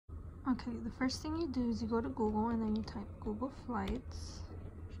Okay, the first thing you do is you go to Google and then you type Google Flights.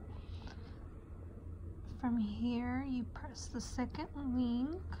 From here, you press the second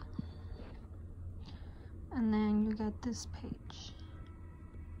link, and then you get this page.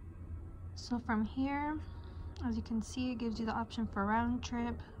 So from here, as you can see, it gives you the option for round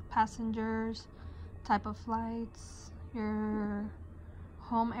trip, passengers, type of flights, your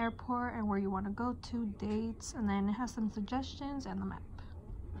home airport and where you want to go to, dates, and then it has some suggestions and the map.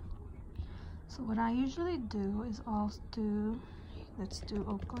 So what I usually do is let's do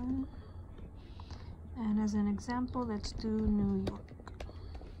Oakland, and as an example, let's do New York.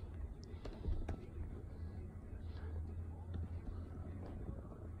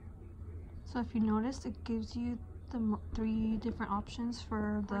 So if you notice, it gives you the 3 different options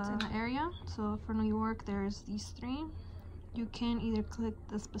for the area. So for New York, there's these 3. You can either click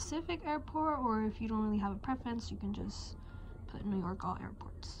the specific airport, or if you don't really have a preference, you can just put New York all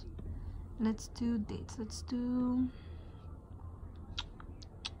airports. Let's do dates. Let's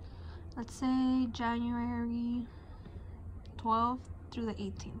say January 12th through the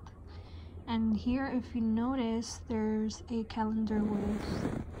 18th. And here, if you notice, there's a calendar with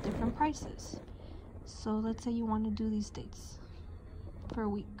different prices. So let's say you want to do these dates for a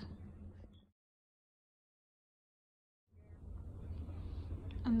week.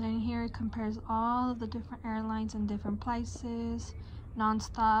 And then here it compares all of the different airlines and different prices,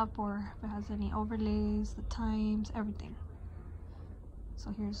 non-stop, or if it has any overlays, the times, everything.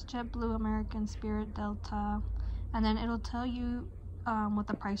 So here's JetBlue, American, Spirit, Delta, and then it'll tell you what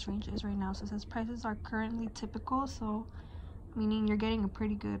the price range is right now. So it says prices are currently typical, so meaning you're getting a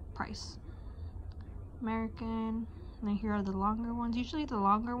pretty good price. American, and then here are the longer ones. Usually the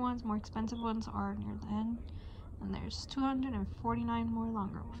longer ones, more expensive ones, are near the end, and there's 249 more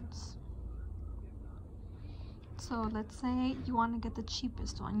longer ones. So let's say you want to get the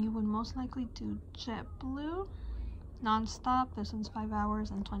cheapest one. You would most likely do JetBlue, non-stop. This one's 5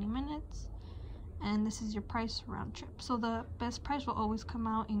 hours and 20 minutes, and this is your price round trip. So the best price will always come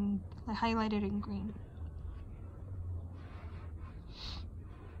out in highlighted in green.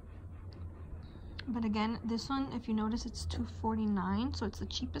 But again, this one, if you notice, it's $249, so it's the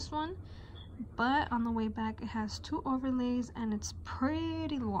cheapest one. But on the way back, it has 2 overlays and it's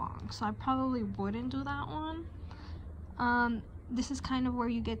pretty long, so I probably wouldn't do that one. This is kind of where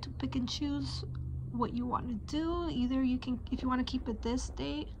you get to pick and choose what you want to do. Either you can, if you want to keep it this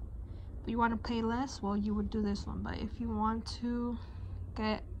date but you want to pay less, well, you would do this one. But if you want to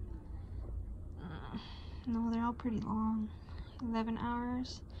get no, they're all pretty long, 11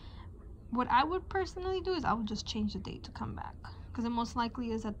 hours. What I would personally do is I would just change the date to come back, because it most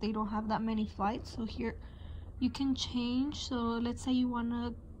likely is that they don't have that many flights. So here you can change. So let's say you want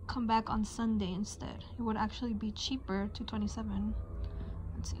to come back on Sunday instead. It would actually be cheaper, $227.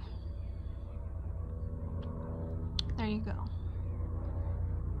 Let's see. There you go.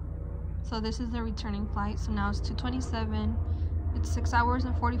 So this is the returning flight. So now it's $227. It's 6 hours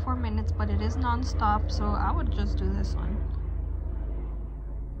and 44 minutes, but it is non-stop, so I would just do this one.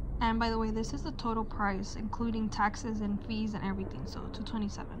 And by the way, this is the total price, including taxes and fees and everything, so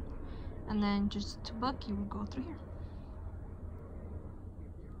 $227. And then just to book, you would go through here.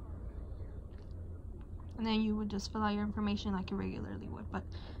 And then you would just fill out your information like you regularly would. But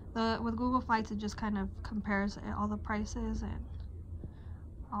with Google Flights, it just kind of compares all the prices and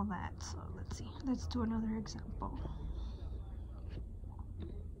all that. So let's see. Let's do another example.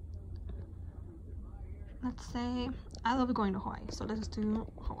 Let's say I love going to Hawaii, so let's do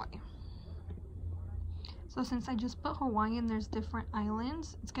Hawaii. So since I just put Hawaii and there's different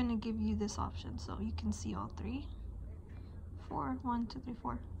islands, it's going to give you this option. So you can see all 4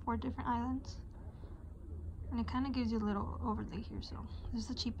 different islands. And it kind of gives you a little overlay here. So this is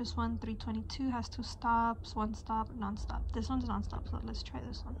the cheapest one, $322, has 2 stops, 1 stop, non-stop. This one's non-stop, so let's try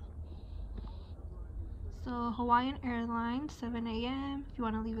this one. So Hawaiian Airlines, 7 a.m. if you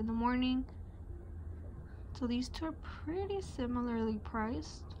want to leave in the morning. So these two are pretty similarly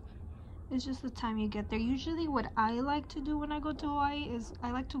priced. It's just the time you get there. Usually what I like to do when I go to Hawaii is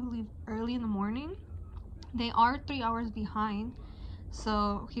I like to leave early in the morning. They are 3 hours behind.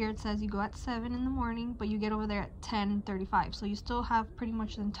 So here it says you go at 7 in the morning, but you get over there at 10:35. So you still have pretty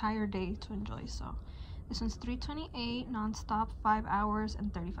much the entire day to enjoy. So this one's $328, non-stop, 5 hours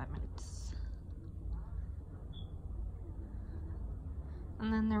and 35 minutes.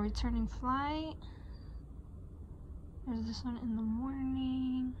 And then the returning flight, there's this one in the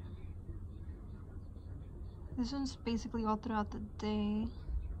morning. This one's basically all throughout the day,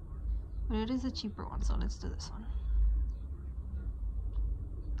 but it is a cheaper one, so let's do this one.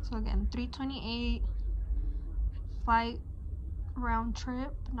 So again, $328, flight round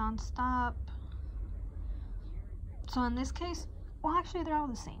trip, non-stop. So in this case, well, actually they're all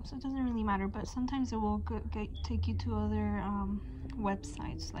the same, so it doesn't really matter, but sometimes it will take you to other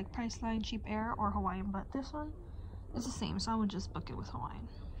websites like Priceline, Cheap Air, or Hawaiian, but this one is the same, so I would just book it with Hawaiian.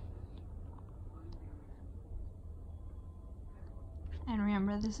 And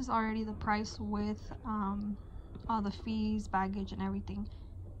remember, this is already the price with all the fees, baggage, and everything,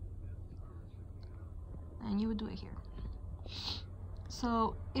 and you would do it here.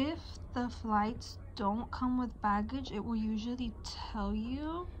 So if the flights don't come with baggage, it will usually tell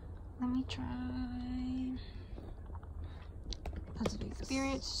you. Let me try.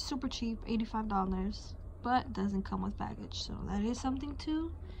 Spirit, super cheap, $85, but doesn't come with baggage, so that is something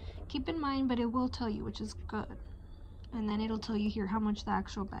to keep in mind, but it will tell you, which is good. And then it'll tell you here how much the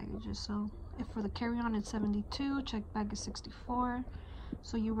actual baggage is. So if for the carry-on it's 72, check bag is 64,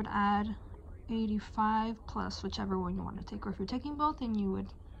 so you would add 85 plus whichever one you want to take, or if you're taking both, then you would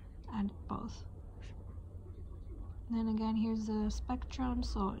add both. Then again, here's the spectrum,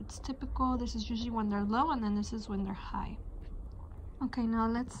 so it's typical. This is usually when they're low, and then this is when they're high. Okay, now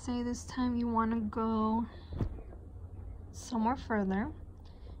let's say this time you want to go somewhere further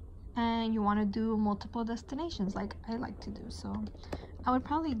and you want to do multiple destinations like I like to do. So I would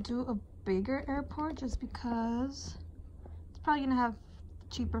probably do a bigger airport just because it's probably gonna have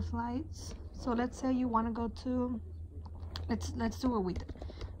cheaper flights. So let's say you want to go to, let's do what we did.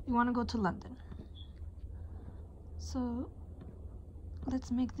 You want to go to London. So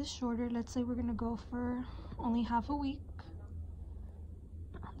let's make this shorter. Let's say we're gonna go for only half a week.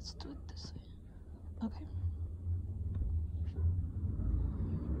 Let's do it this way. Okay.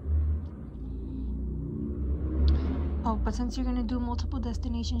 Oh, but since you're gonna do multiple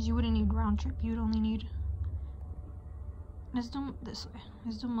destinations, you wouldn't need round trip. You'd only need, let's do this way.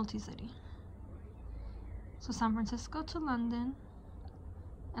 Let's do multi-city. So San Francisco to London,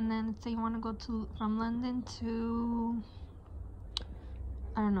 and then let's say you want to go to from London to,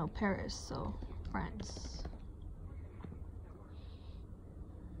 I don't know, Paris, so France.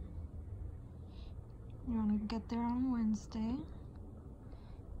 You want to get there on Wednesday,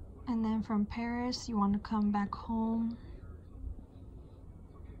 and then from Paris you want to come back home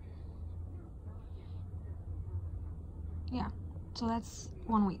yeah, so that's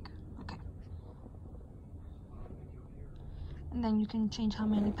 1 week. Okay, and then you can change how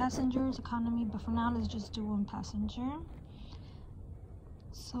many passengers, economy, but for now let's just do 1 passenger.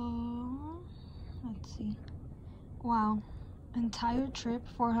 So let's see, wow, entire trip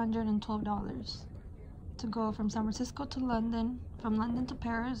 $412 to go from San Francisco to London, from London to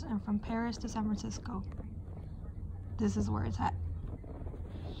Paris, and from Paris to San Francisco. This is where it's at.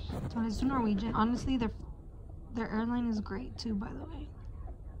 So let's do Norwegian. Honestly, their airline is great too, by the way.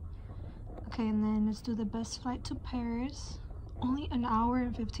 Okay, and then let's do the best flight to Paris. Only 1 hour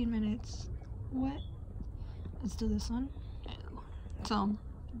and 15 minutes. What? Let's do this one. So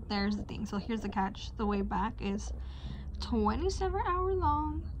there's the thing. So here's the catch. The way back is 27-hour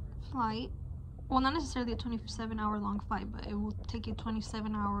long flight. Well, not necessarily a 27-hour long flight, but it will take you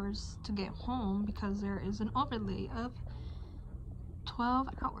 27 hours to get home because there is an overlay of 12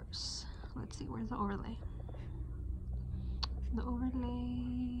 hours. Let's see, where's the overlay? The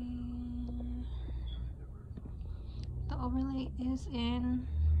overlay is in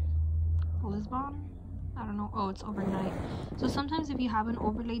Lisbon. I don't know. Oh, it's overnight. So sometimes if you have an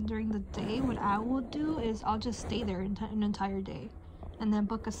overlay during the day, what I will do is I'll just stay there an entire day and then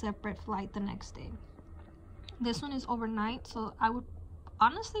book a separate flight the next day. This one is overnight, so I would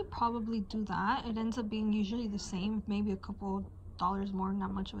honestly probably do that. It ends up being usually the same, maybe a couple dollars more,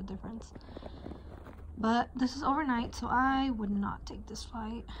 not much of a difference. But this is overnight, so I would not take this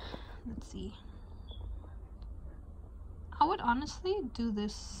flight. Let's see. I would honestly do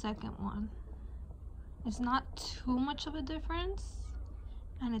this second one. It's not too much of a difference,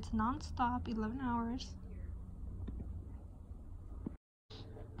 and it's non-stop, 11 hours.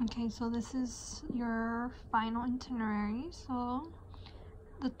 Okay, so this is your final itinerary. So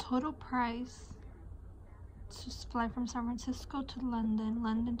the total price to fly from San Francisco to London,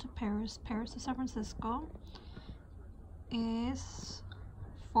 London to Paris, Paris to San Francisco is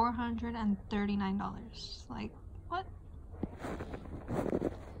 $439. Like, what?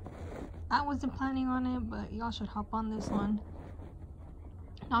 I wasn't planning on it, but y'all should hop on this one.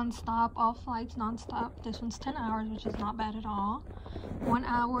 Non-stop, all flights non-stop. This one's 10 hours, which is not bad at all. 1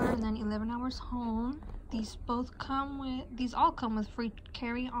 hour and then 11 hours home. These all come with free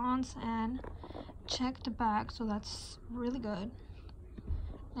carry-ons and checked bags, so that's really good.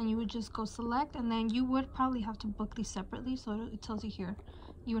 And you would just go select, and then you would probably have to book these separately, so it tells you here.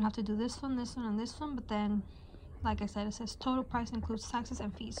 You would have to do this one, and this one, but then like I said, it says total price includes taxes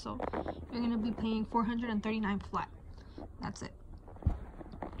and fees, so you're gonna be paying $439 flat. That's it.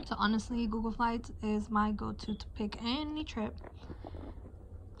 So honestly, Google Flights is my go-to to pick any trip.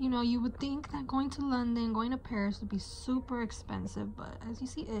 You know, you would think that going to London, going to Paris would be super expensive, but as you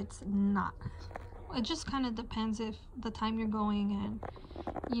see, it's not. It just kind of depends if the time you're going and,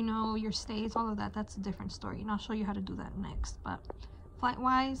 you know, your stays, all of that. That's a different story, and I'll show you how to do that next. But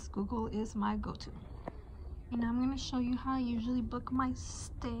flight-wise, Google is my go-to. And I'm going to show you how I usually book my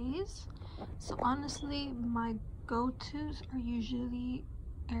stays. So honestly, my go-tos are usually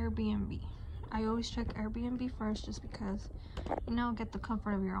Airbnb. I always check Airbnb first just because, you know, get the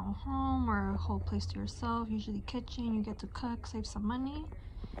comfort of your own home or a whole place to yourself, usually kitchen, you get to cook, save some money.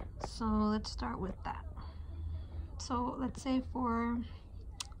 So let's start with that. So let's say so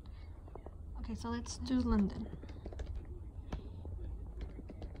let's do London.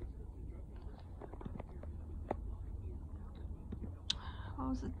 What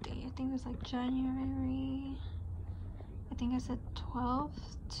was the date? I think it was like January, I think I said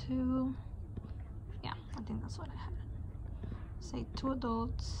 12th to, yeah, I think that's what I had. Say 2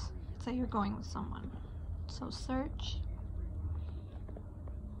 adults, say you're going with someone. So search.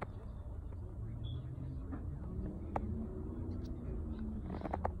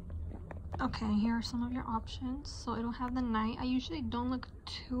 Okay, here are some of your options. So it'll have the night. I usually don't look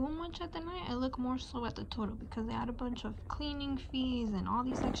too much at the night. I look more so at the total because they add a bunch of cleaning fees and all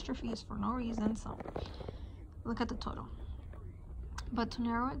these extra fees for no reason. So look at the total. But to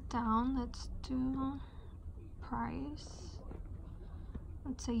narrow it down, let's do price.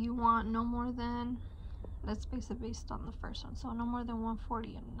 Let's say you want no more than, let's base it based on the first one. So no more than 140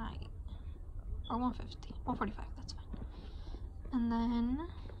 a night. Or 150, 145, that's fine. And then,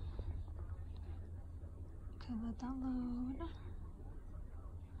 okay, let that load.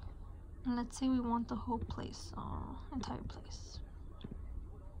 And let's say we want the whole place, so entire place.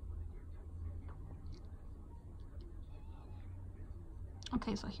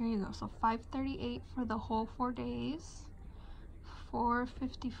 Okay, so here you go. So $538 for the whole 4 days.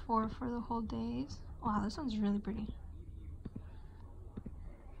 $454 for the whole days. Wow, this one's really pretty.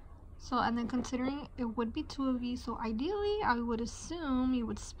 So, and then considering it would be 2 of you, so ideally I would assume you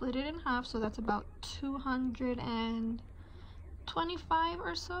would split it in half, so that's about 225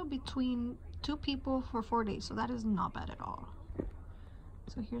 or so between 2 people for 4 days. So that is not bad at all.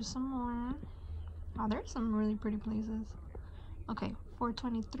 So here's some more. Oh, there's some really pretty places. Okay,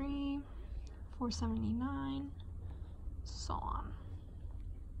 423, 479, so on.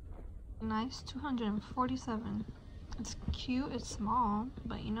 Nice, 247. It's cute, it's small,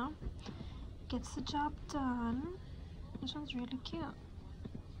 but you know, gets the job done. This one's really cute.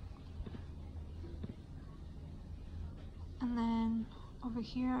 And then over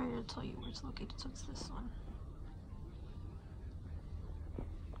here, I'll tell you where it's located, so it's this one.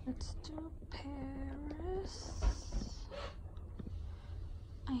 Let's do Paris.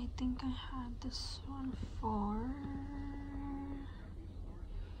 I think I had this one for,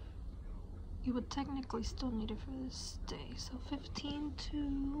 you would technically still need it for this day. So 15 to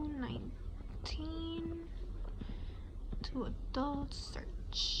 19 to adult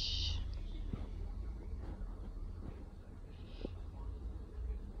search.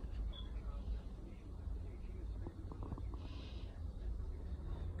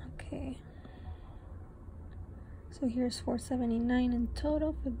 Okay. So here's $479 in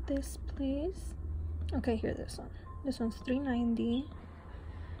total for this place. Okay, here's this one. This one's $390.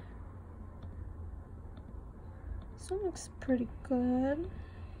 This one looks pretty good.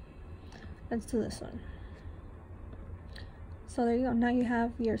 Let's do this one. So there you go. Now you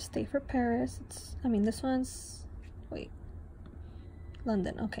have your stay for Paris. This one's, wait,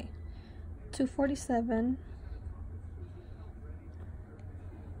 London. Okay, $247.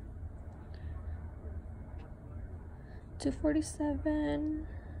 $247,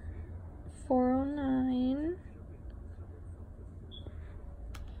 $409.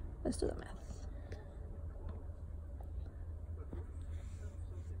 Let's do the math.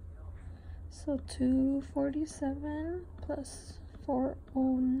 So 247 plus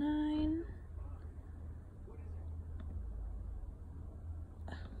 409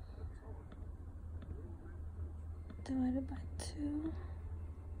 divided by 2.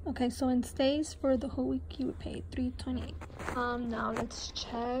 Okay, so in stays for the whole week you would pay $328. Now let's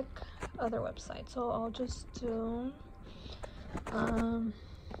check other websites. So I'll just do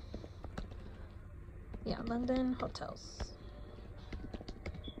London hotels.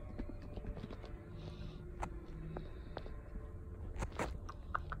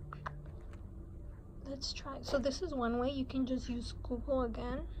 Let's try. So this is one way. You can just use Google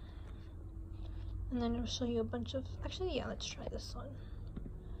again And then it'll show you a bunch of, actually, yeah, let's try this one.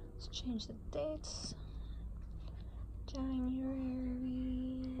 Let's change the dates.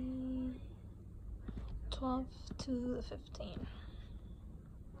 January 12th to the 15th.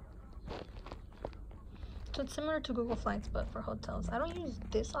 So it's similar to Google Flights, but for hotels. I don't use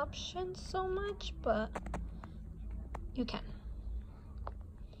this option so much, but you can.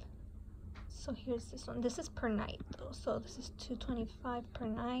 So here's this one. This is per night though. So this is $225 per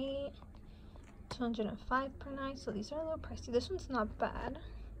night, $205 per night. So these are a little pricey. This one's not bad.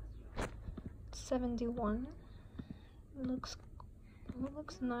 $71. Looks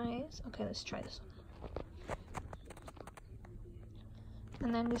nice. Okay, let's try this one.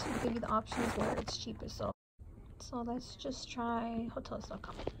 And then this will give you the options where it's cheapest. So let's just try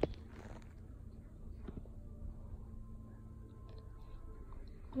hotels.com.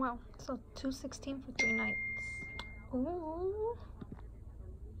 Wow, so $216 for 3 nights. Ooh,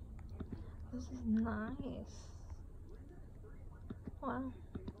 this is nice. Wow.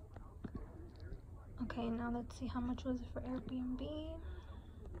 Okay, now let's see, how much was it for Airbnb?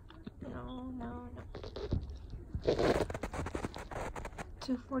 No.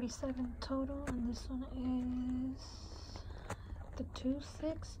 $247 total, and this one is the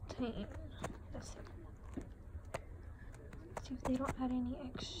 $216. Let's see. See if they don't add any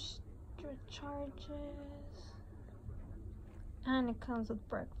extra charges. And it comes with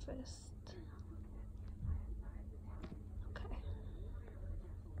breakfast. Okay.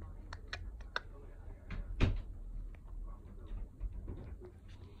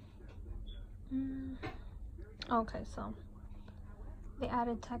 Okay, so they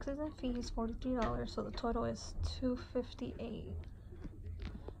added taxes and fees, $43, so the total is $258.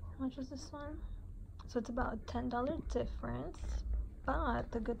 How much was this one? So it's about a $10 difference.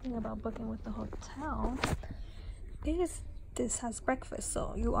 But the good thing about booking with the hotel is this has breakfast,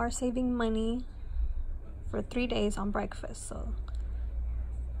 so you are saving money for 3 days on breakfast. So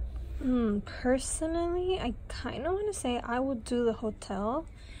personally, I kind of want to say I would do the hotel.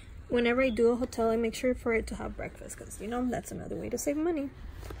 Whenever I do a hotel, I make sure for it to have breakfast, because you know that's another way to save money.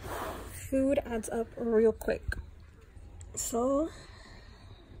 Food adds up real quick. So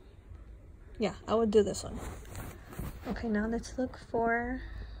yeah, I would do this one. Okay, now let's look for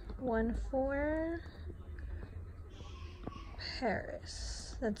one for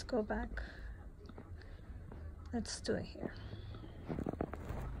Paris. Let's go back. Let's do it here.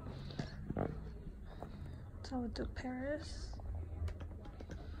 So I would do Paris.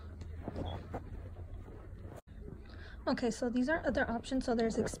 Okay, so these are other options. So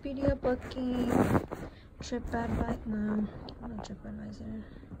there's Expedia Booking, TripAdvisor,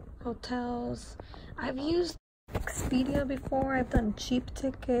 hotels. I've used Expedia before. I've done cheap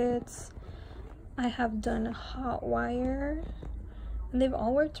tickets. I have done Hotwire, and they've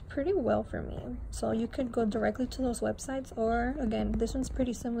all worked pretty well for me. So you could go directly to those websites, or again, this one's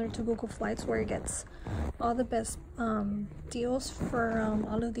pretty similar to Google Flights, where it gets all the best deals for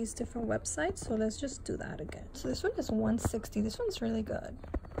all of these different websites. So let's just do that again. So this one is $160. This one's really good.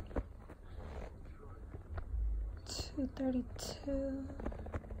 $232,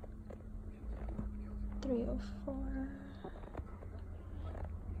 $304.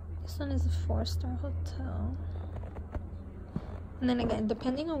 This one is a 4-star hotel. And then again,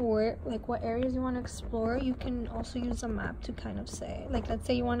 depending on where, like what areas you want to explore, you can also use a map to kind of say, like, let's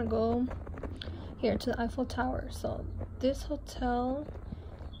say you want to go here to the Eiffel Tower. So this hotel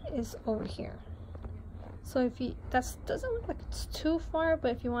is over here. So if you, that doesn't look like it's too far,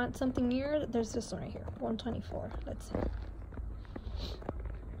 but if you want something near, there's this one right here, 124. Let's see.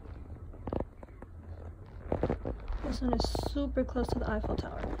 This one is super close to the Eiffel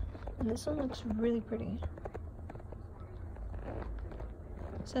Tower, and this one looks really pretty.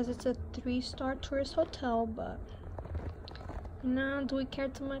 It says it's a 3-star tourist hotel, but no, do we care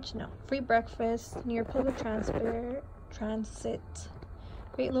too much? No. Free breakfast, near public transit,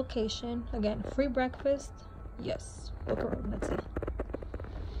 great location. Again, free breakfast. Yes, book a room. Let's see.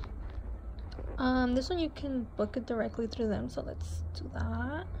 This one you can book it directly through them, so let's do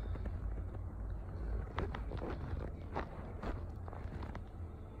that.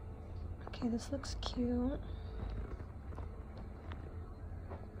 Okay, this looks cute.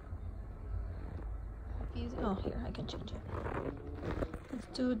 Easy. Oh, here, I can change it. Let's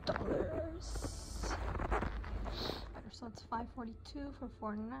do dollars. So it's $542 for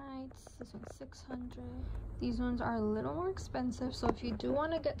 4 nights. This one's $600. These ones are a little more expensive, so if you do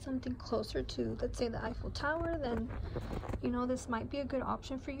want to get something closer to, let's say, the Eiffel Tower, then you know this might be a good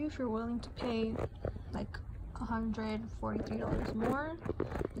option for you if you're willing to pay like $143 more.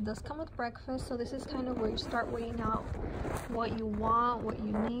 It does come with breakfast, so this is kind of where you start weighing out what you want, what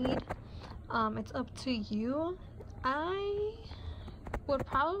you need. It's up to you. I would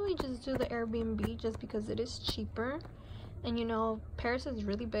probably just do the Airbnb just because it is cheaper, and you know, Paris is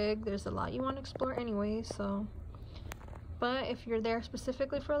really big. There's a lot you want to explore anyway, so. But if you're there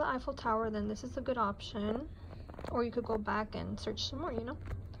specifically for the Eiffel Tower, then this is a good option. Or you could go back and search some more, you know.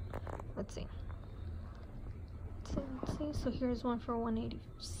 Let's see. Let's see. So here's one for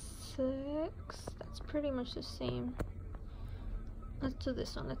 186. That's pretty much the same. Let's do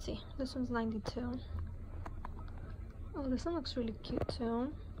this one. Let's see. This one's 92. Oh, this one looks really cute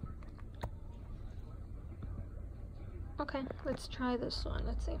too. Okay, let's try this one.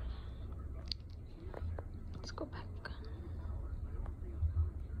 Let's see. Let's go back.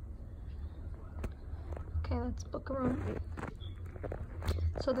 Okay, let's book a room.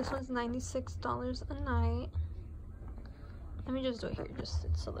 So this one's $96 a night. Let me just do it here, just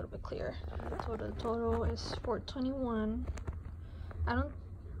it's a little bit clearer. Total is $421. I don't,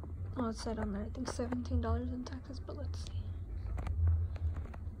 oh, it said on there, I think $17 in taxes, but let's see.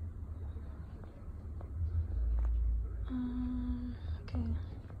 Okay.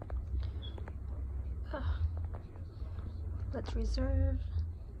 Let's reserve.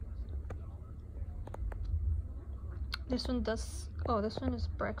 This one does, oh, this one is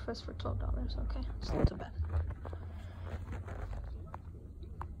breakfast for $12. Okay, it's not too bad.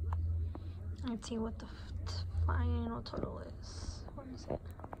 Let's see what the final total is. What is it?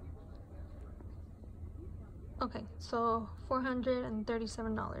 Okay, so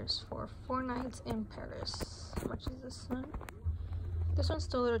 $437 for 4 nights in Paris. How much is this one? This one's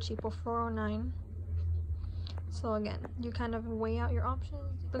still a little cheaper, $409. So again, you kind of weigh out your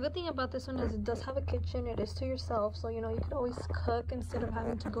options. The good thing about this one is it does have a kitchen. It is to yourself, so you know you could always cook instead of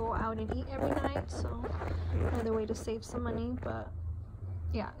having to go out and eat every night. So another way to save some money, but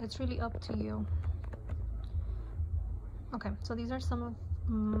yeah, it's really up to you. Okay, so these are some of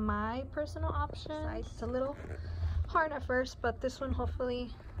my personal options. It's a little hard at first, but this one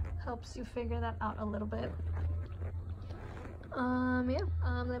hopefully helps you figure that out a little bit.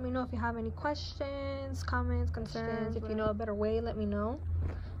 Let me know if you have any questions, comments, concerns. If you know a better way, let me know.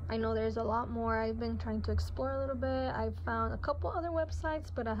 I know there's a lot more. I've been trying to explore a little bit. I've found a couple other websites,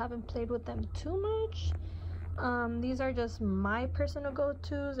 but I haven't played with them too much. These are just my personal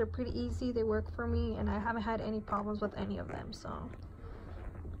go-tos. They're pretty easy, they work for me, and I haven't had any problems with any of them, so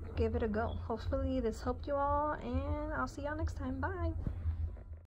give it a go. Hopefully this helped you all, and I'll see y'all next time. Bye.